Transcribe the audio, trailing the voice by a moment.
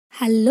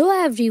Hello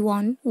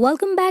everyone,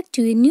 welcome back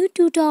to a new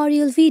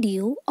tutorial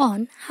video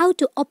on how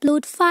to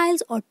upload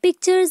files or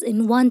pictures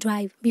in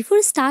OneDrive.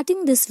 Before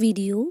starting this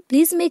video,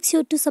 please make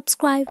sure to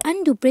subscribe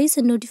and to press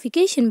the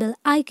notification bell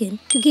icon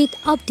to get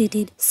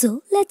updated.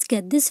 So let's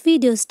get this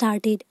video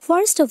started.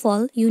 First of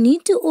all, you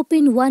need to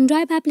open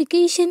OneDrive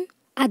application.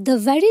 At the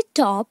very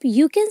top,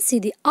 you can see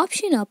the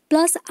option of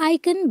plus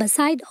icon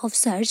beside of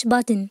search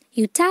button.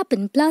 You tap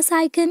on plus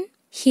icon.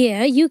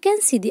 Here you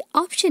can see the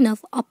option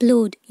of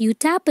upload. You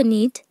tap on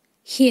it.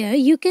 Here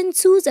you can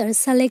choose or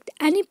select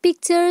any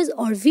pictures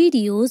or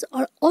videos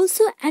or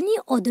also any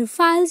other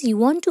files you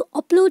want to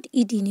upload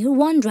it in your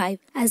OneDrive.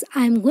 As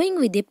I am going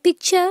with a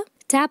picture,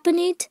 tap on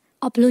it,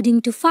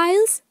 uploading to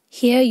files.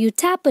 Here you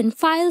tap on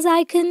files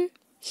icon.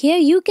 Here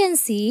you can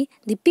see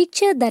the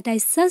picture that I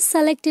just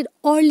selected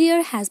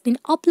earlier has been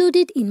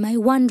uploaded in my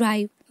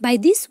OneDrive. By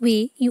this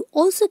way, you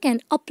also can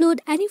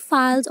upload any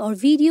files or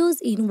videos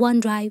in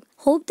OneDrive.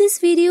 Hope this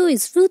video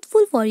is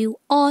fruitful for you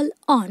all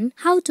on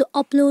how to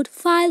upload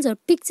files or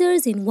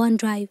pictures in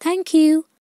OneDrive. Thank you.